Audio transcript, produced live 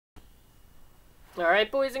All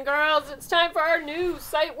right, boys and girls, it's time for our new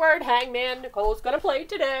sight word hangman. Nicole's going to play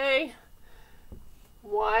today.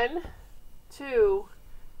 1, 2,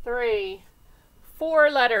 3,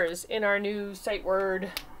 4 letters in our new sight word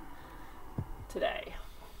today.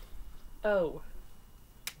 O.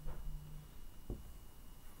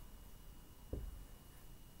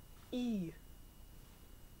 E.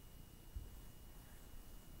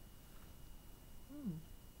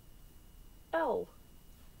 L.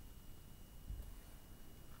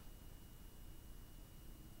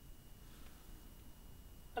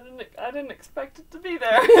 I didn't expect it to be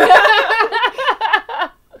there.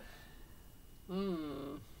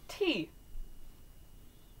 T.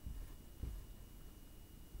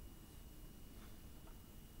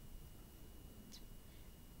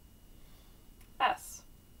 S.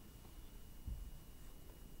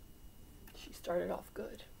 She started off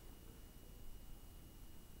good.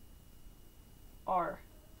 R.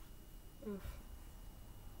 Oof.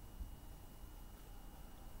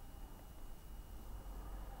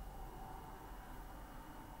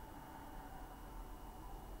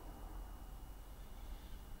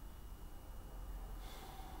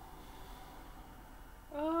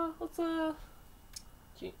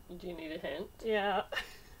 Do you need a hint? Yeah.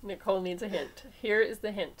 Nicole needs a hint. Here is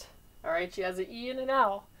the hint. All right, she has an E and an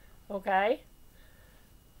L. Okay?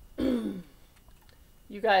 You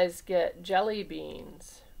guys get jelly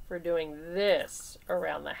beans for doing this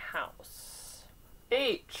around the house.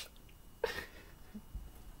 H.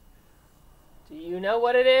 Do you know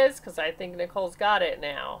what it is? Because I think Nicole's got it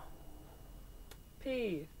now.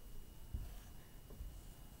 P.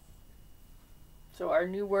 So our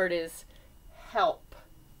new word is help,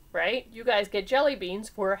 right? You guys get jelly beans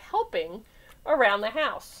for helping around the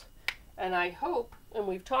house. And I hope, and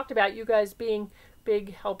we've talked about you guys being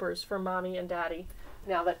big helpers for mommy and daddy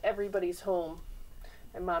now that everybody's home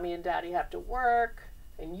and mommy and daddy have to work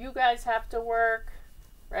and you guys have to work,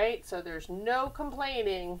 right? So there's no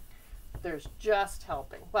complaining. There's just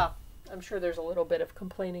helping. Well, I'm sure there's a little bit of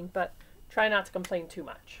complaining, but try not to complain too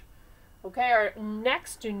much. Okay, our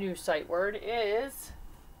next new sight word is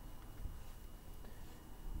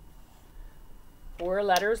 4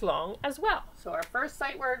 letters long as well. So our first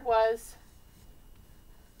sight word was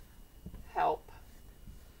help.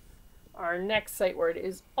 Our next sight word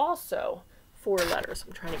is also 4 letters.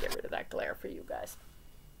 I'm trying to get rid of that glare for you guys.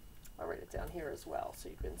 I'll write it down here as well so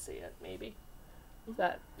you can see it maybe.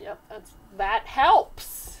 Yep, that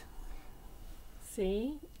helps.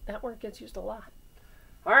 See? That word gets used a lot.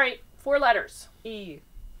 All right, 4 letters. E.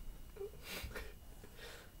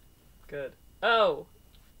 Good. O.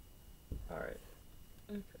 All right.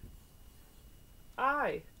 Okay.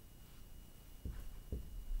 I.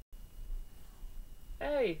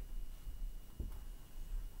 A.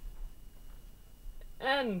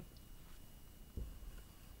 N.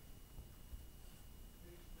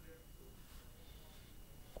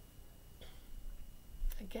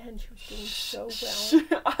 Again, she was doing so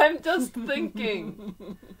well. I'm just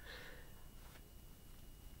thinking.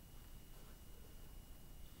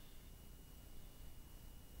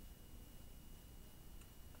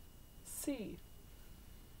 C.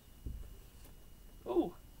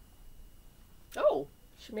 Ooh. Oh,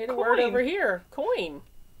 she made a Coin. word over here. Coin.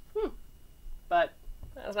 But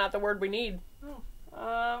that's not the word we need.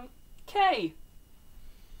 K.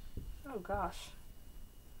 Oh gosh.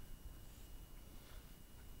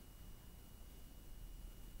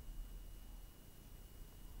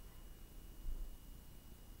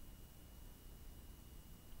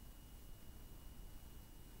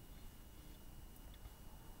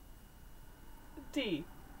 D.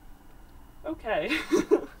 Okay.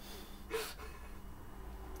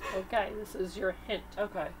 Okay, this is your hint.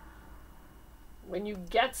 Okay. When you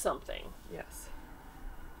get something, Yes.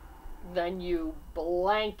 then you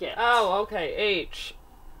blank it. Oh, okay. H.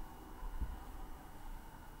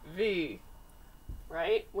 V.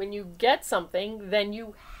 Right? When you get something, then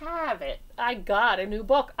you have it. I got a new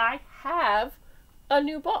book. I have a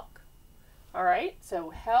new book. All right? So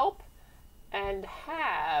help and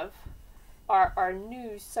have are our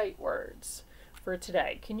new sight words for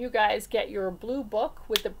today. Can you guys get your blue book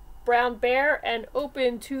with the brown bear and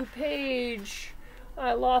open to page?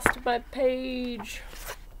 I lost my page.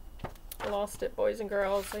 I lost it, boys and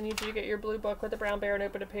girls. I need you to get your blue book with the brown bear and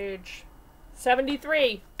open to page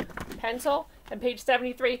 73. Pencil and page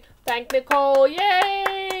 73. Thank Nicole.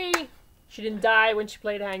 Yay! She didn't die when she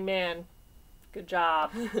played hangman. Good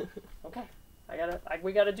job. Okay.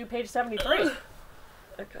 We gotta do page 73.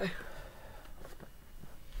 Okay.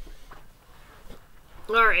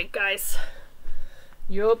 All right, guys.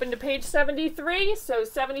 You open to page 73, so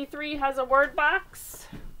 73 has a word box.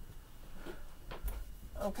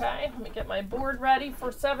 let me get my board ready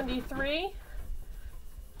for 73.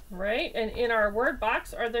 Right, and in our word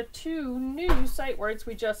box are the 2 new sight words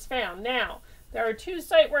we just found. Now, there are 2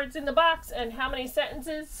 sight words in the box, and how many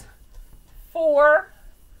sentences? 4.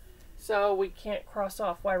 So we can't cross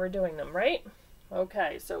off why we're doing them, right?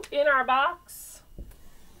 Okay, so in our box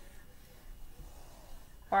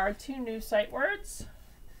are 2 new sight words.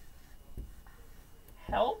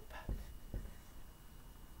 Help.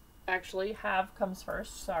 Actually, have comes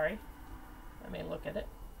first, sorry. Let me look at it.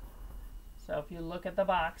 So if you look at the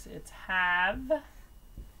box, it's have,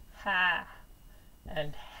 ha,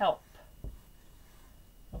 and help.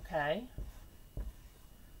 Okay?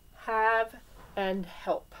 Have and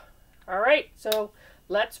help. All right, so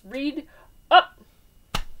let's read up.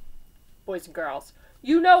 Boys and girls,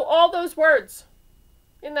 you know all those words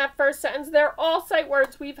in that first sentence. They're all sight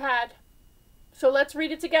words we've had. So let's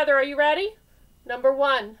read it together. Are you ready? Number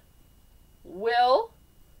 1, will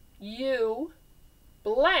you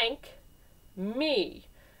blank me?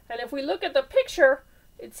 And if we look at the picture,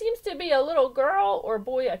 it seems to be a little girl or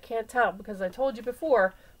boy. I can't tell because I told you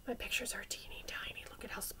before, my pictures are teeny tiny. Look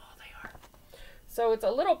at how small they are. So it's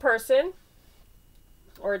a little person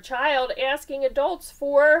or a child asking adults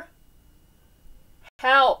for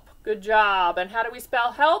help. Good job. And how do we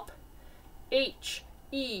spell help?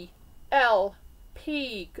 H-E-L-P.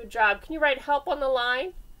 Good job. Can you write help on the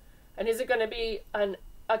line? And is it going to be a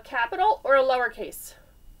capital or a lowercase?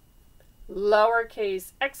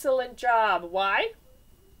 Lowercase. Excellent job. Why?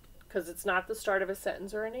 Because it's not the start of a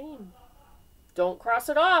sentence or a name. Don't cross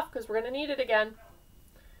it off because we're going to need it again.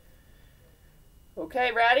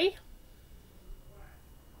 Okay, ready?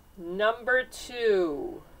 Number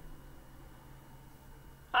 2.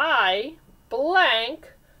 I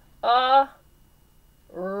blank a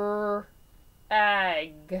rag.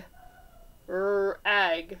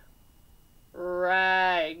 Rag.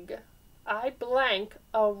 Rag. I blank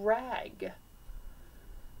a rag.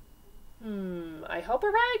 I help a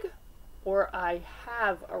rag or I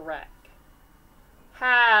have a rag?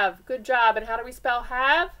 Have. Good job. And how do we spell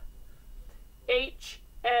have? H-A-V-E.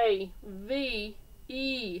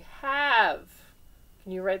 Have.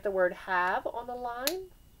 Can you write the word have on the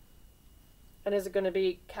line? And is it going to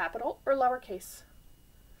be capital or lowercase?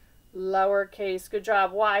 Lowercase. Good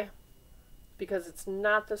job. Why? Because it's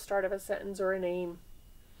not the start of a sentence or a name.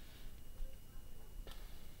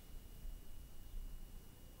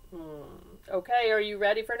 Okay, are you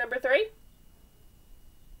ready for number 3?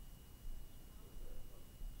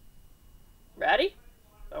 Ready?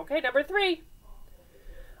 Okay, number 3.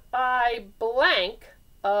 I blank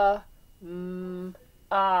a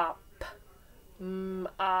op.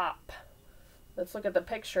 Op. Let's look at the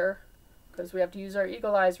picture because we have to use our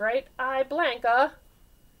eagle eyes, right? I blank a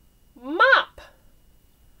mop.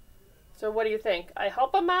 So what do you think? I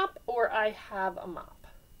help a mop or I have a mop?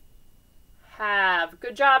 Have.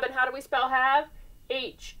 Good job. And how do we spell have?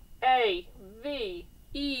 H-A-V-E.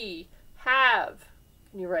 Have.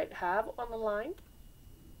 Can you write have on the line?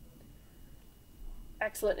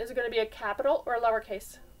 Excellent. Is it going to be a capital or a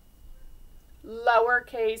lowercase?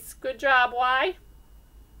 Lowercase. Good job. Why?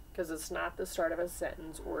 Because it's not the start of a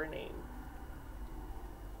sentence or a name.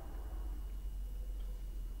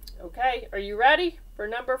 Okay, are you ready for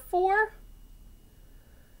number 4?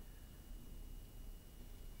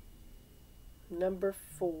 Number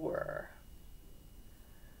 4.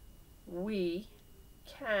 We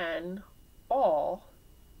can all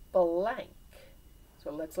blank.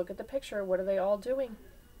 So let's look at the picture. What are they all doing?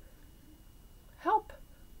 Help.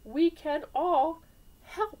 We can all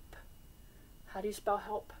help. How do you spell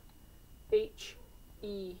help?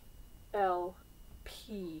 H-E-L-P.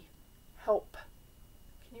 Help.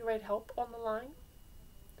 Can you write help on the line?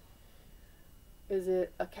 Is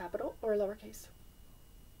it a capital or a lowercase?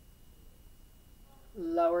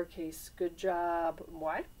 Lowercase. Good job.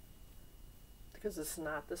 Why? Because it's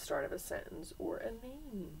not the start of a sentence or a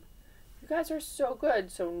name. You guys are so good.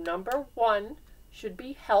 So number 1 should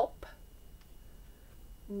be help.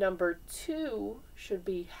 Number 2 should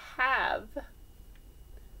be have.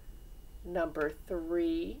 Number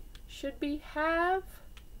 3 should be have.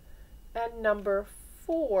 And number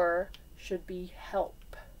 4 should be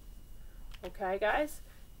help. Okay, guys?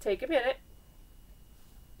 Take a minute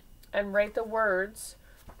and write the words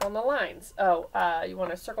on the lines. Oh, you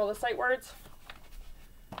want to circle the sight words?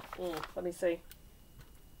 Let me see.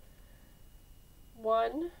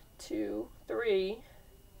 1, 2, 3,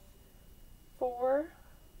 4,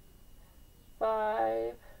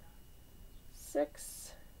 5,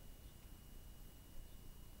 6,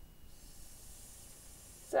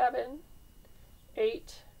 7,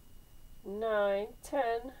 8, 9, 10,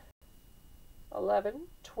 11,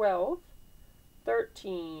 12,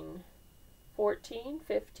 13, 14,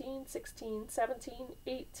 15, 16, 17,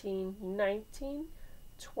 18, 19,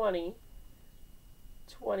 20,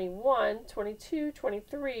 21, 22,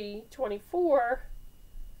 23, 24,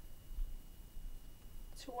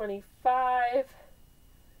 25,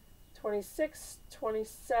 26,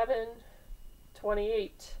 27,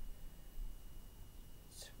 28,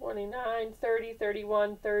 29, 30,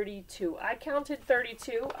 31, 32. I counted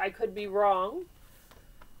 32. I could be wrong.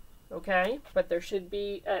 Okay, but there should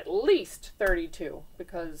be at least 32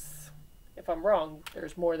 because if I'm wrong,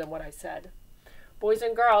 there's more than what I said. Boys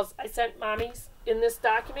and girls, I sent mommies in this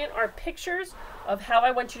document are pictures of how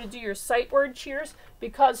I want you to do your sight word cheers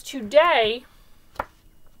because today,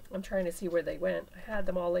 I'm trying to see where they went. I had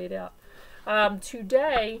them all laid out.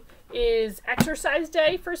 Today is exercise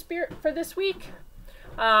day for this week.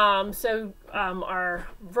 Our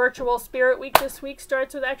virtual spirit week this week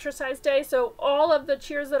starts with exercise day. So all of the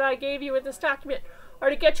cheers that I gave you in this document are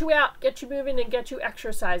to get you out, get you moving, and get you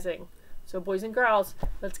exercising. So boys and girls,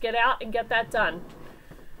 let's get out and get that done.